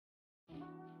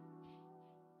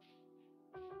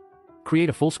Create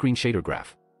a full-screen shader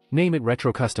graph. Name it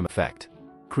Retro Custom Effect.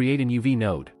 Create an UV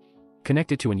node.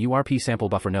 Connect it to an URP sample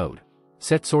buffer node.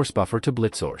 Set source buffer to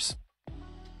blit source.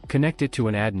 Connect it to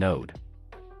an add node.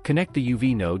 Connect the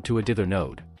UV node to a dither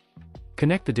node.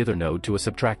 Connect the dither node to a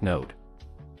subtract node.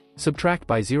 Subtract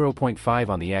by 0.5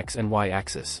 on the X and Y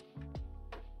axis.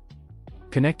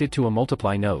 Connect it to a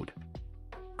multiply node.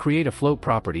 Create a float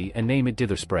property and name it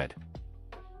dither spread.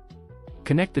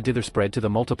 Connect the dither spread to the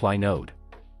multiply node.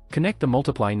 Connect the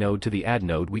multiply node to the add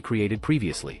node we created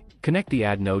previously. Connect the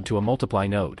add node to a multiply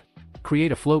node.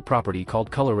 Create a float property called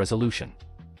color resolution.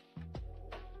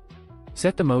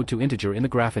 Set the mode to integer in the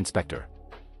graph inspector.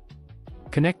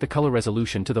 Connect the color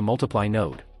resolution to the multiply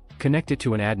node. Connect it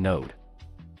to an add node.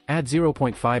 Add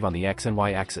 0.5 on the X and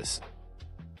Y axis.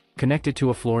 Connect it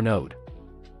to a floor node.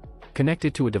 Connect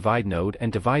it to a divide node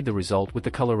and divide the result with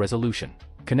the color resolution.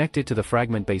 Connect it to the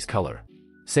fragment base color.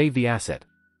 Save the asset.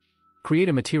 Create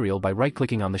a material by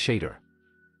right-clicking on the shader.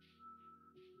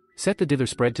 Set the dither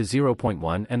spread to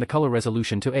 0.1 and the color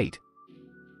resolution to 8.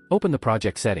 Open the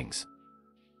project settings.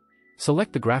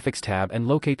 Select the Graphics tab and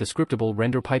locate the scriptable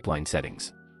render pipeline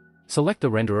settings. Select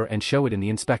the renderer and show it in the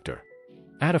inspector.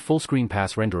 Add a full-screen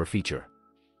pass renderer feature.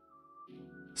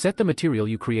 Set the material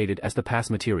you created as the pass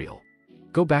material.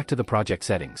 Go back to the project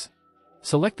settings.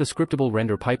 Select the scriptable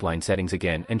render pipeline settings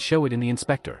again and show it in the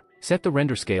inspector. Set the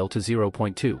render scale to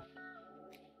 0.2.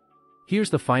 Here's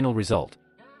the final result.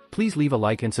 Please leave a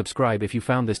like and subscribe if you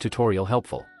found this tutorial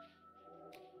helpful.